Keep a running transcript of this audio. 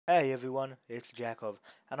Hey everyone, it's Jakov,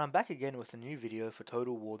 and I'm back again with a new video for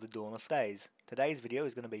Total War The Dawnless Days. Today's video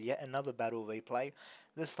is going to be yet another battle replay,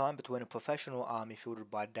 this time between a professional army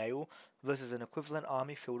fielded by Dale versus an equivalent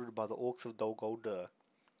army fielded by the Orcs of Dol Guldur.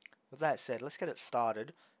 With that said, let's get it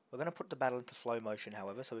started. We're going to put the battle into slow motion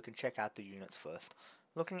however, so we can check out the units first.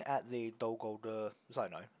 Looking at the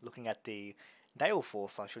looking at the Dale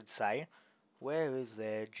force I should say, where is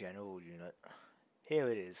their general unit? Here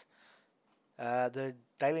it is. The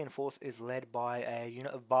Dalian force is led by a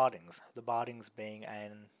unit of Bardings, the Bardings being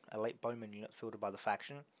an elite bowman unit fielded by the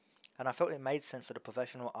faction, and I felt it made sense that a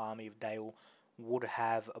professional army of Dale would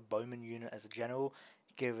have a bowman unit as a general,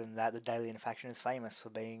 given that the Dalian faction is famous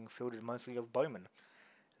for being fielded mostly of bowmen.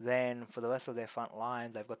 Then, for the rest of their front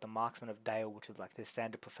line, they've got the Marksmen of Dale, which is like their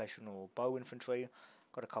standard professional bow infantry,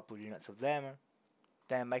 got a couple units of them.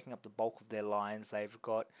 Then, making up the bulk of their lines, they've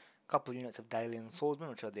got couple of units of Dalian swordsmen,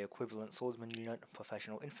 which are the equivalent swordsman unit,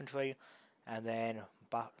 professional infantry, and then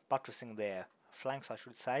buttressing their flanks, I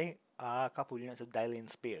should say, are a couple of units of Dalian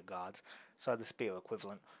spear guards, so the spear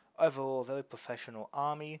equivalent. Overall, a very professional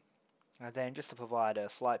army. And then just to provide a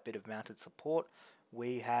slight bit of mounted support,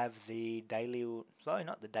 we have the Dale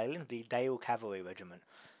Cavalry Regiment,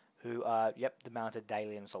 who are, the mounted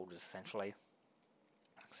Dalian soldiers essentially.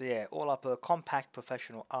 So yeah, all up a compact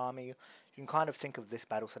professional army. You can kind of think of this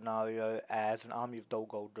battle scenario as an army of Dol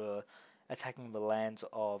Guldur attacking the lands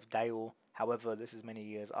of Dale. However, this is many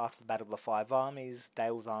years after the Battle of the Five Armies.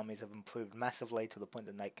 Dale's armies have improved massively to the point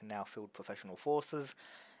that they can now field professional forces,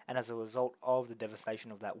 and as a result of the devastation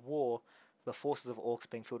of that war, the forces of Orcs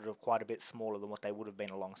being fielded are quite a bit smaller than what they would have been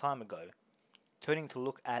a long time ago. Turning to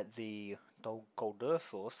look at the Dol Guldur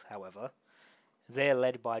force, however, they're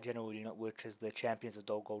led by a general unit which is the Champions of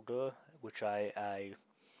Dol Guldur, which are a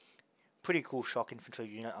pretty cool shock infantry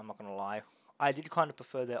unit, I'm not going to lie. I did kind of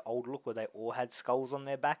prefer their old look where they all had skulls on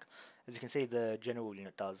their back. As you can see, the general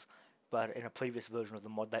unit does, but in a previous version of the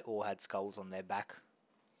mod they all had skulls on their back.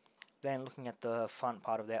 Then looking at the front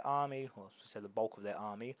part of their army, or to say the bulk of their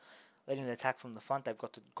army, leading the attack from the front, they've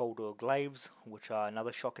got the Guldur Glaives, which are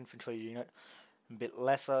another shock infantry unit, a bit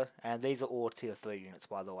lesser, and these are all tier 3 units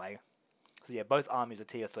by the way. So yeah, both armies are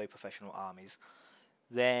tier 3 professional armies.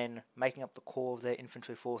 Then, making up the core of their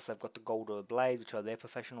infantry force, they've got the Guldur Blades, which are their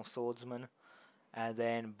professional swordsmen. And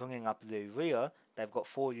then, bringing up the rear, they've got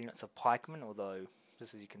 4 units of pikemen, although,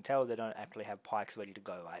 just as you can tell, they don't actually have pikes ready to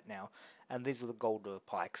go right now. And these are the Guldur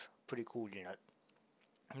pikes. Pretty cool unit.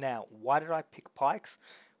 Now, why did I pick pikes?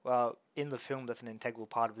 Well, in the film, that's an integral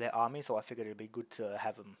part of their army, so I figured it'd be good to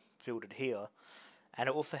have them fielded here. And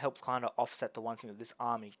it also helps kind of offset the one thing that this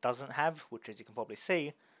army doesn't have, which as you can probably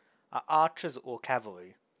see, are archers or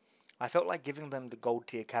cavalry. I felt like giving them the gold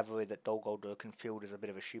tier cavalry that Dol Guldur can field is a bit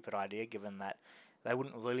of a stupid idea, given that they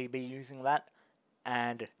wouldn't really be using that,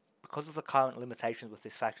 and because of the current limitations with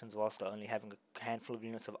this faction's roster only having a handful of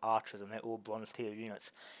units of archers and they're all bronze tier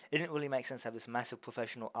units, it didn't really make sense to have this massive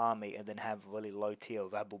professional army and then have really low tier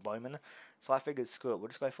rabble bowmen, so I figured screw it, we'll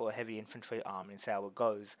just go for a heavy infantry army and see how it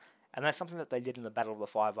goes. And that's something that they did in the Battle of the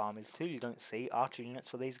Five Armies too. You don't see archer units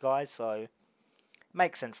for these guys, so it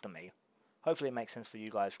makes sense to me. Hopefully it makes sense for you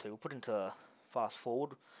guys too. We'll put into fast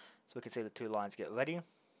forward so we can see the two lines get ready.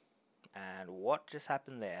 And what just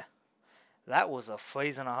happened there? That was a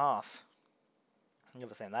freeze and a half.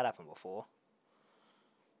 Never seen that happen before.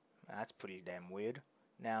 That's pretty damn weird.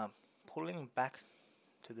 Now, pulling back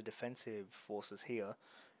to the defensive forces here.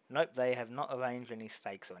 Nope, they have not arranged any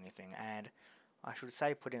stakes or anything, and I should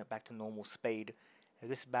say, putting it back to normal speed, in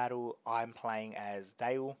this battle I'm playing as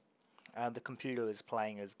Dale, the computer is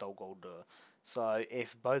playing as Dol Guldur. So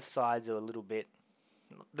if both sides are a little bit,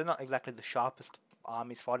 they're not exactly the sharpest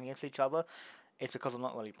armies fighting against each other, it's because I'm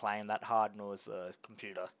not really playing that hard, nor is the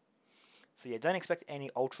computer. So yeah, don't expect any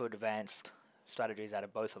ultra advanced strategies out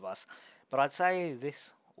of both of us, but I'd say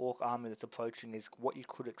this Orc army that's approaching is what you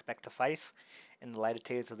could expect to face in the later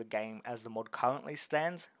tiers of the game as the mod currently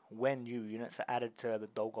stands. When new units are added to the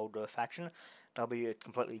Dol Guldur faction, they'll be a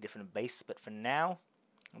completely different beast, but for now,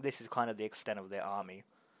 this is kind of the extent of their army.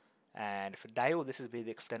 And for Dale, this would be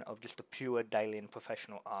the extent of just a pure Dalian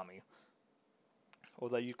professional army.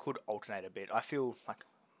 Although you could alternate a bit. I feel like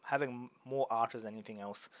having more archers than anything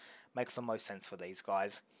else makes the most sense for these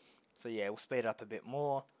guys. So yeah, we'll speed it up a bit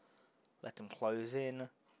more, let them close in,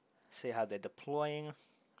 see how they're deploying.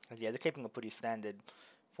 And yeah, they're keeping a pretty standard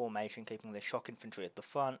formation, keeping their shock infantry at the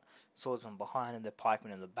front, swordsmen behind and their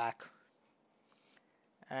pikemen in the back.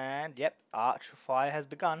 And yep, arch fire has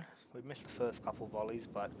begun. We missed the first couple volleys,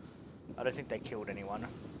 but I don't think they killed anyone.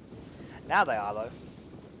 Now they are though.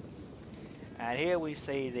 And here we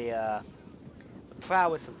see the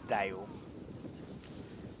prowess of Dale.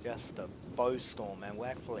 just a bow storm, and we'll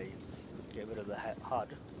actually get rid of the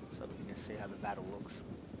HUD so we can just see how the battle looks.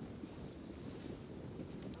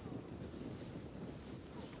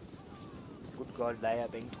 Good God, they are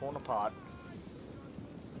being torn apart.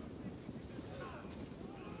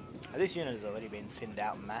 Now, this unit has already been thinned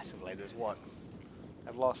out massively. There's what?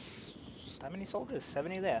 They've lost how many soldiers?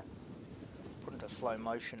 70 there. Put into slow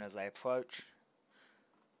motion as they approach.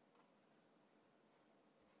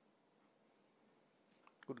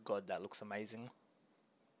 Good God, that looks amazing.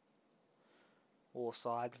 All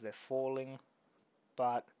sides, they're falling,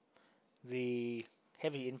 but the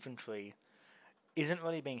heavy infantry isn't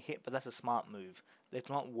really being hit, but that's a smart move. It's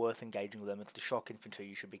not worth engaging with them, it's the shock infantry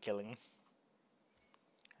you should be killing.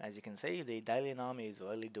 As you can see, the Dalian army is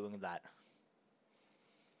really doing that.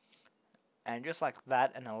 And just like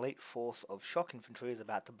that, an elite force of shock infantry is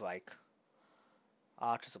about to break.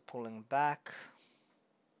 Archers are pulling back.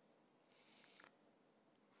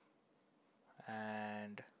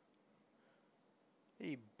 And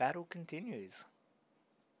the battle continues.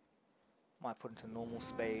 Might put into normal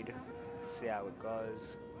speed, see how it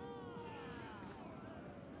goes.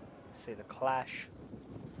 See the clash.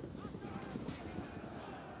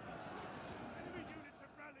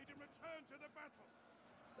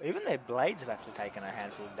 Even their blades have actually taken a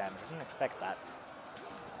handful of damage. I didn't expect that.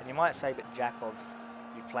 And you might say, but Jakov,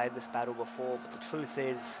 you've played this battle before, but the truth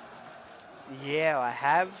is, yeah, I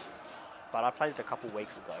have. But I played it a couple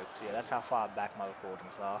weeks ago, so yeah, that's how far back my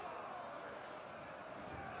recordings are.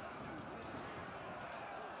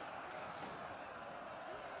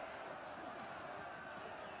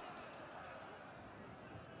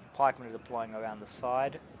 Pikemen are deploying around the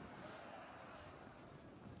side,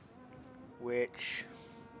 which,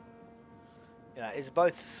 you know, is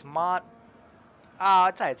both smart.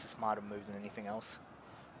 I'd say it's a smarter move than anything else.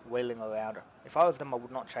 Wheeling around. If I was them, I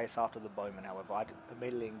would not chase after the bowmen. However, I'd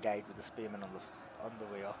immediately engage with the spearmen on the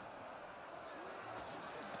rear.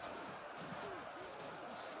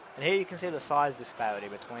 And here you can see the size disparity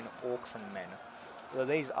between orcs and men. Though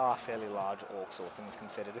these are fairly large orcs, all things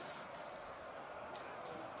considered.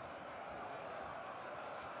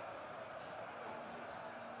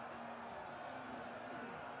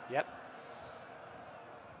 Yep.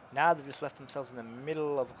 Now they've just left themselves in the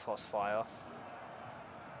middle of a crossfire.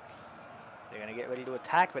 They're going to get ready to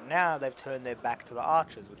attack, but now they've turned their back to the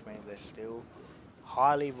archers, which means they're still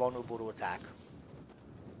highly vulnerable to attack.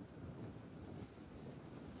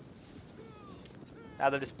 Now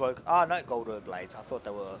they just broke... Oh, no, Guldur blades. I thought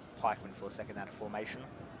they were pikemen for a second out of formation.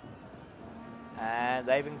 And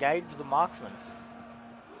they've engaged with the marksmen,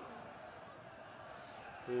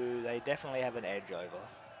 who they definitely have an edge over.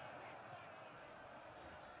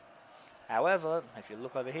 However, if you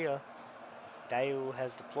look over here, Dale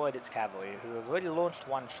has deployed its cavalry, who have already launched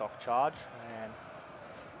one shock charge, and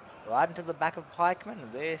right into the back of pikemen.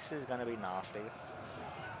 This is going to be nasty.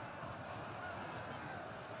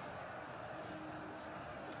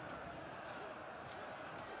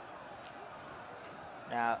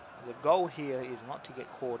 Now, the goal here is not to get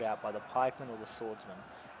caught out by the pikemen or the swordsmen,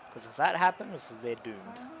 because if that happens, they're doomed.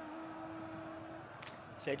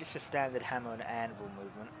 So just a standard hammer and anvil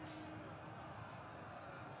movement.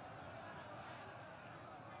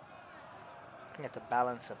 Looking at the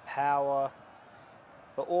balance of power,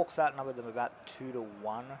 the orcs outnumber them about 2 to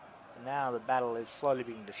 1. Now the battle is slowly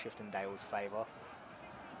beginning to shift in Dale's favour.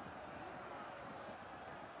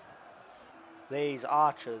 These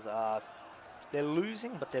archers are... they're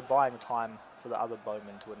losing, but they're buying time for the other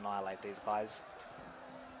bowmen to annihilate these guys.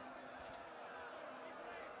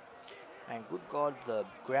 And good God, the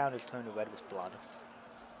ground is turned red with blood.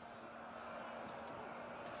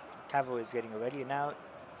 Cavalry is getting ready now.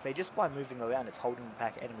 So just by moving around, it's holding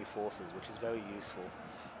back enemy forces, which is very useful.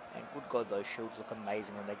 And good God, those shields look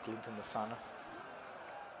amazing when they glint in the sun.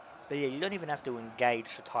 But yeah, you don't even have to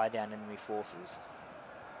engage to tie down enemy forces.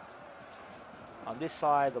 On this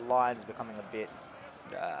side, the line is becoming a bit...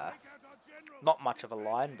 not much of a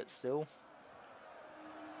line, but still.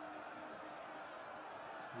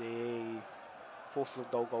 The forces of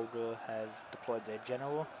Dol Guldur have deployed their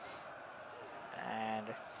general. And...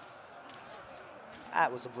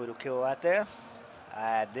 that was a brutal kill right there.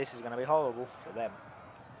 This is going to be horrible for them.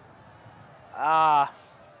 I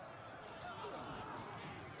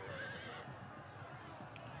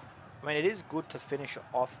mean, it is good to finish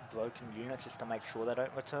off broken units just to make sure they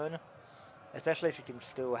don't return. Especially if you can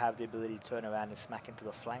still have the ability to turn around and smack into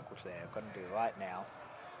the flank, which they're going to do right now.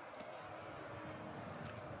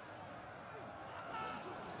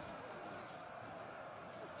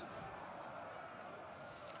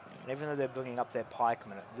 And even though they're bringing up their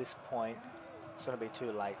pikemen at this point, it's going to be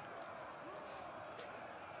too late.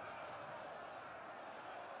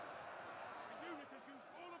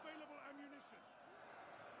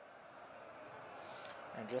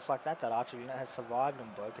 And just like that, that archer unit has survived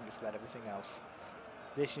and broken just about everything else.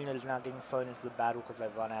 This unit is now getting thrown into the battle because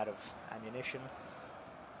they've run out of ammunition.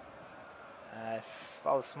 If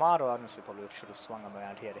I was smarter, I honestly probably should have swung them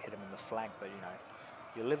around here to hit him in the flank, but you know,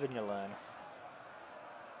 you live and you learn.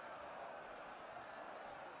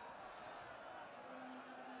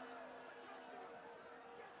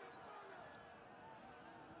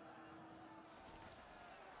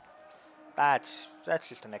 That's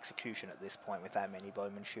just an execution at this point with that many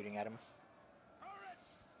bowmen shooting at him.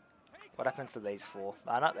 What happens to these four?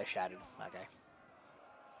 Oh, no, they're shattered. Okay.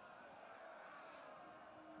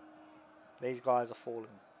 These guys are falling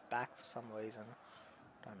back for some reason.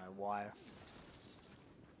 Don't know why.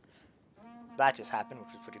 That just happened,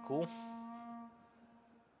 which was pretty cool.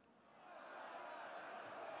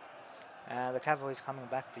 The cavalry's coming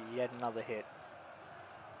back for yet another hit.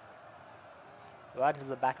 Right into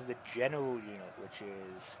the back of the general unit, which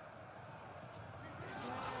is...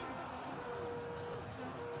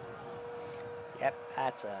 Yep,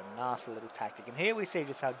 that's a nasty little tactic. And here we see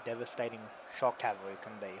just how devastating shock cavalry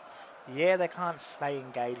can be. Yeah, they can't stay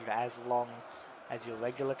engaged as long as your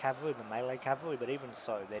regular cavalry, the melee cavalry, but even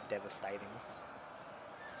so, they're devastating.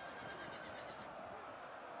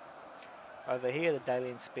 Over here, the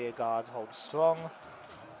Dalian spear guards hold strong.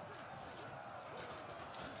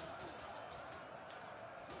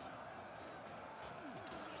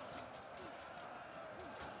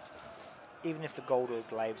 Even if the Guldur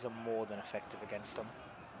glaives are more than effective against them.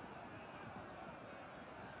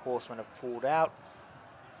 Horsemen have pulled out.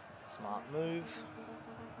 Smart move.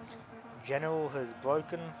 General has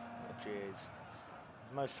broken, which is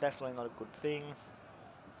most definitely not a good thing.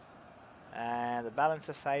 And the balance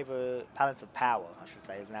of power, I should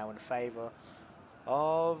say, is now in favour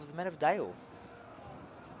of the men of Dale.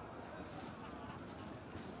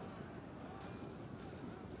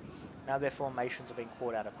 Now their formations are being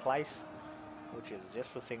caught out of place, which is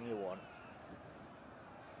just the thing you want.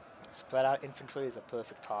 Spread out infantry is a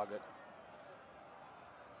perfect target.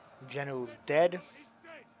 General's dead,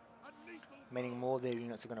 meaning more of their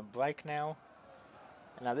units are going to break now.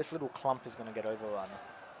 And now this little clump is going to get overrun.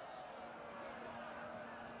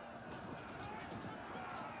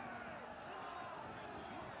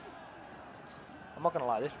 I'm not going to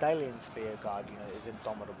lie, this Dalian spear guard unit is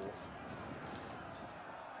indomitable.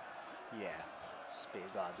 Yeah, spear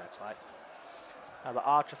guard, that's right. Now the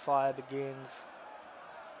archer fire begins.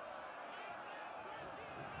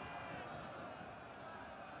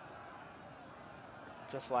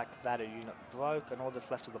 Just like that, a unit broke, and all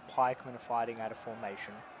that's left of the pikemen are fighting out of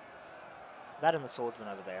formation. That and the swordsmen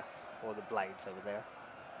over there, or the blades over there.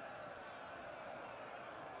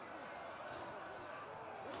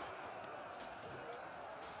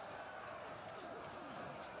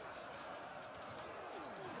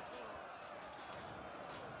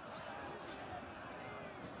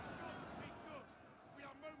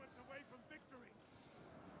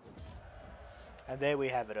 And there we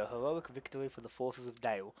have it, a heroic victory for the forces of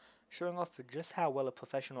Dale, showing off for just how well a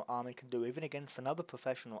professional army can do even against another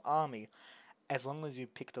professional army, as long as you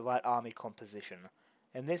pick the right army composition.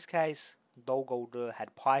 In this case, Dol Guldur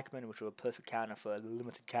had pikemen, which were a perfect counter for the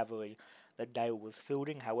limited cavalry that Dale was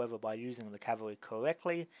fielding. However, by using the cavalry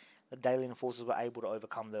correctly, the Dalian forces were able to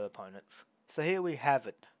overcome their opponents. So here we have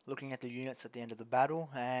it, looking at the units at the end of the battle,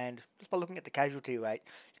 and just by looking at the casualty rate,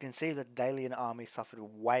 you can see that the Dalian army suffered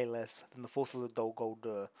way less than the forces of Dol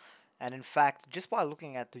Guldur. And in fact, just by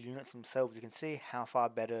looking at the units themselves, you can see how far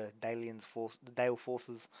better the Dale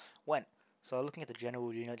forces went. So looking at the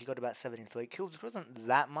general unit, you got about 73 kills, which wasn't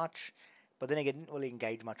that much, but then again, didn't really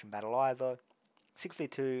engage much in battle either.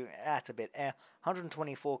 62, that's a bit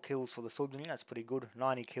 124 kills for the swordsman unit, that's pretty good.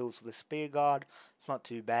 90 kills for the spear guard, it's not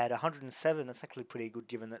too bad. 107, that's actually pretty good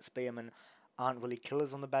given that spearmen aren't really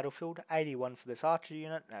killers on the battlefield. 81 for this archer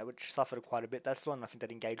unit, which suffered quite a bit. That's the one I think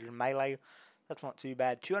that engaged in melee. That's not too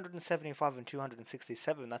bad. 275 and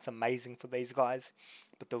 267, that's amazing for these guys.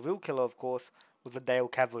 But the real killer, of course, was the Dale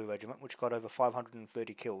Cavalry Regiment, which got over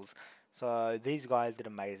 530 kills. So these guys did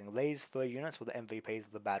amazing. These three units were the MVPs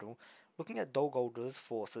of the battle. Looking at Dol Guldur's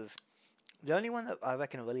forces, the only one that I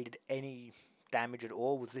reckon really did any damage at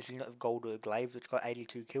all was this unit of Guldur Glaives, which got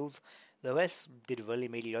 82 kills. The rest did really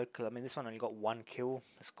mediocre. I mean, this one only got 1 kill.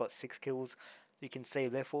 It's got 6 kills. You can see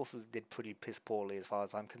their forces did pretty piss poorly as far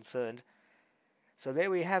as I'm concerned. So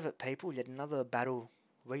there we have it, people. Yet another battle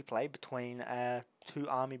replay between two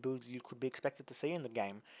army builds you could be expected to see in the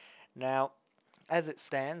game. Now, as it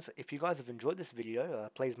stands, if you guys have enjoyed this video,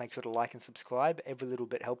 please make sure to like and subscribe. Every little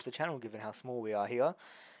bit helps the channel given how small we are here.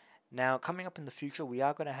 Now, coming up in the future, we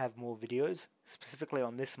are going to have more videos, specifically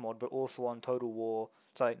on this mod, but also on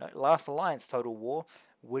Last Alliance Total War,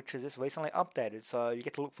 which is just recently updated, so you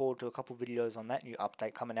get to look forward to a couple videos on that new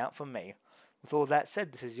update coming out from me. With all that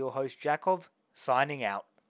said, this is your host Jakov, signing out.